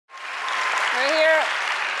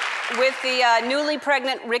with the newly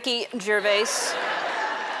pregnant Ricky Gervais.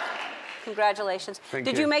 Congratulations. Thank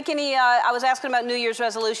Did you. you make any, I was asking about New Year's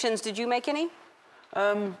resolutions. Did you make any?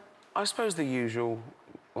 I suppose the usual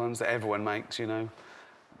ones that everyone makes, you know.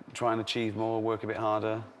 Try and achieve more, work a bit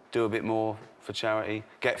harder, do a bit more for charity,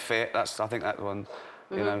 get fit. I think that one,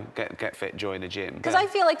 you know, get fit, join the gym. Because I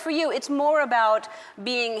feel like for you, it's more about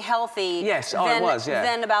being healthy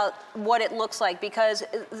than about what it looks like, because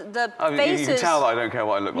the faces... You can tell that I don't care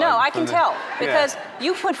what I look like. No, I can tell, because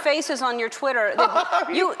you put faces on your Twitter that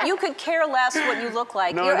you could care less what you look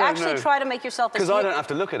like. No, you actually try to make yourself... Because I don't have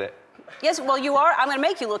to look at it. Yes, well, you are. I'm going to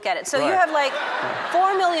make you look at it. So right. You have like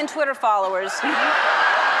 4 million Twitter followers.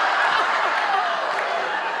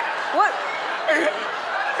 What?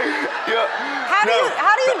 How do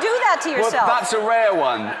you do that to yourself? Well, that's a rare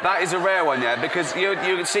one. That is a rare one, yeah, because you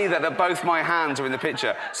can see that both my hands are in the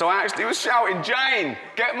picture. So I actually was shouting, Jane,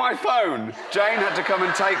 get my phone. Jane had to come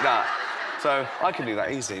and take that. So I can do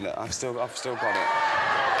that easily. Look, I've still got it.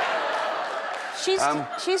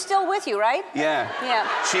 She's still with you, right? Yeah. Yeah.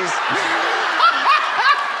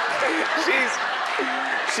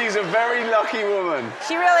 She's a very lucky woman.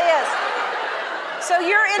 She really is. So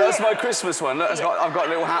you're in. That's my Christmas one. Look, I've got a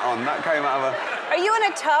little hat on. That came out of a. Are you in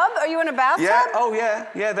a tub? Are you in a bathtub? Yeah. Oh yeah.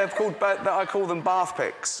 Yeah. They're called. I call them bath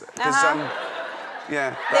pics. Because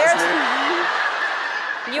yeah.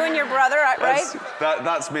 That's me. You and your brother, right?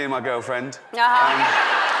 That's me and my girlfriend.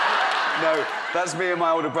 No, that's me and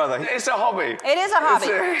my older brother. It's a hobby. It is a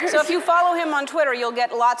hobby. So if you follow him on Twitter, you'll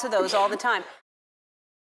get lots of those all the time.